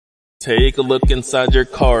Take a look inside your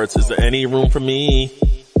carts, is there any room for me?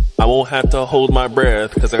 I won't have to hold my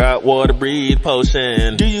breath, cause I got water breathe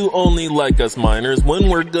potion. Do you only like us miners when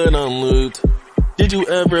we're good on loot? Did you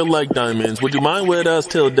ever like diamonds? Would you mind with us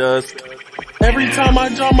till dusk? Every time I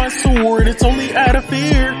draw my sword, it's only out of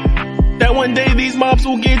fear that one day these mobs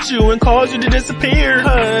will get you and cause you to disappear.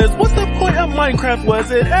 Cause what's the point of Minecraft? Was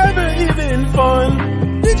it ever even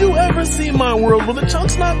fun? Did you ever see my world? Well, the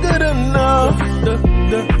chunk's not good enough.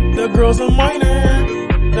 The girl's a miner.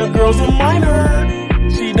 The girl's a miner.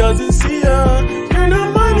 She doesn't see ya. You're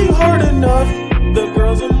not mining hard enough. The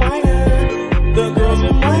girl's a miner. The girl's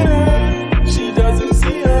a miner. She doesn't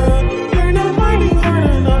see ya. You're not mining hard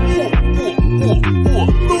enough.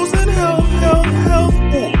 Losing health, health, health.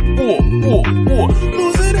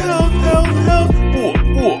 Losing health, health, health.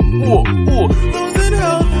 Losing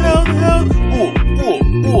health, health, health.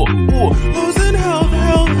 Losing health,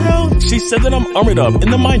 health, health. She said that I'm armored up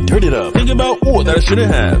and the mine dirtied up. Think about that I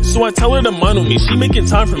shouldn't have. So I tell her to mine with me. She making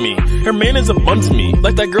time for me. Her man is a bum to me.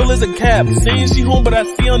 Like that girl is a cap. Saying she home but I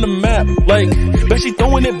see on the map. Like, bet she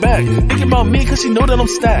throwing it back. Thinking about me cause she know that I'm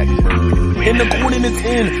stacked. And the coordinates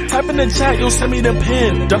in. Type in the chat, you'll send me the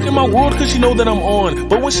pin. Ducking my world cause she know that I'm on.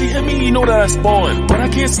 But when she hit me, you know that I spawn. But I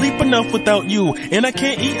can't sleep enough without you. And I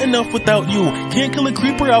can't eat enough without you. Can't kill a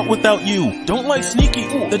creeper out without you. Don't like sneaky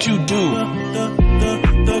that you do.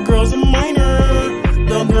 The girl's a miner.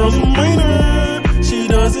 The girl's a miner. She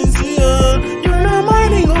doesn't see ya. You're not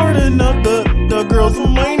mining hard enough. The girl's a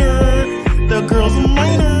miner. The girl's a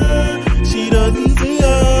miner. She doesn't see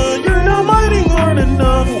ya. You're not mining hard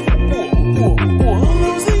enough.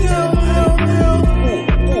 Losing health, health, health.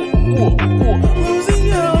 Losing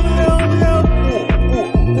health, health, health.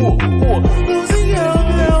 Losing health,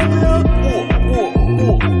 health, health.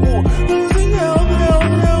 Losing health,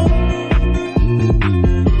 health, health.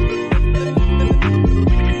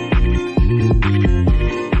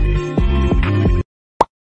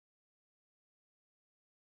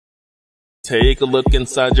 Take a look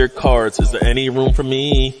inside your carts, is there any room for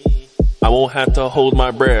me? I won't have to hold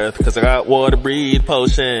my breath, cause I got water breathe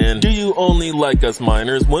potion. Do you only like us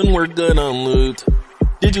miners when we're good on loot?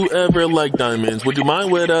 Did you ever like diamonds? Would you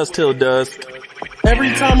mind with us till dusk?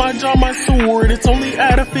 Every time I draw my sword, it's only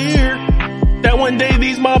out of fear that one day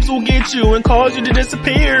these mobs will get you and cause you to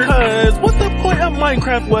disappear. Cause what's the point of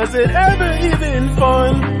Minecraft? Was it ever even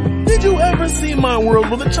fun? Did you ever see my world?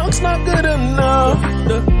 Well, the chunk's not good enough.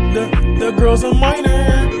 The girl's a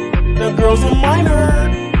miner. The girl's a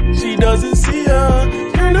miner. She doesn't see ya.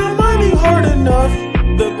 You're not mining hard enough.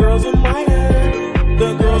 The girl's a miner.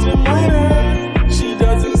 The girl's a miner. She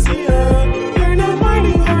doesn't see ya. You're not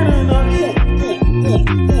mining hard enough.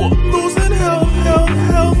 Losing health, health,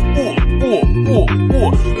 health.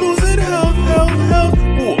 Losing health, health, health.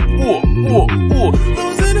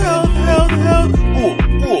 Losing health, health, health.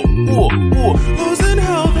 Losing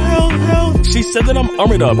health, health, health. She said that I'm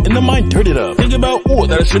armored up and the mine dirtied up. Think about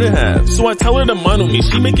that I shouldn't have. So I tell her to mine with me.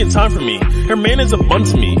 She making time for me. Her man is a bum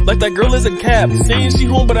to me. Like that girl is a cap. Saying she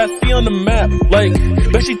home but I see on the map. Like,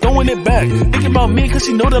 bet she throwing it back. Thinking about me cause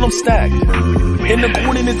she know that I'm stacked. And the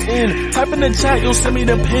coordinates in. Type in the chat, you'll send me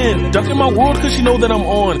the pin. Ducking my world cause she know that I'm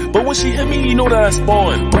on. But when she hit me, you know that I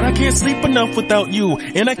spawn. But I can't sleep enough without you.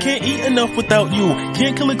 And I can't eat enough without you.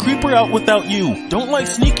 Can't kill a creeper out without you. Don't like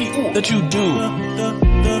sneaky that you do.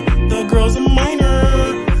 The girl's a miner.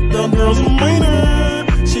 The girl's a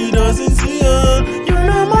miner. She doesn't see ya. You're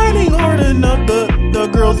not mining hard enough. The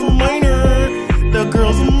girl's a miner.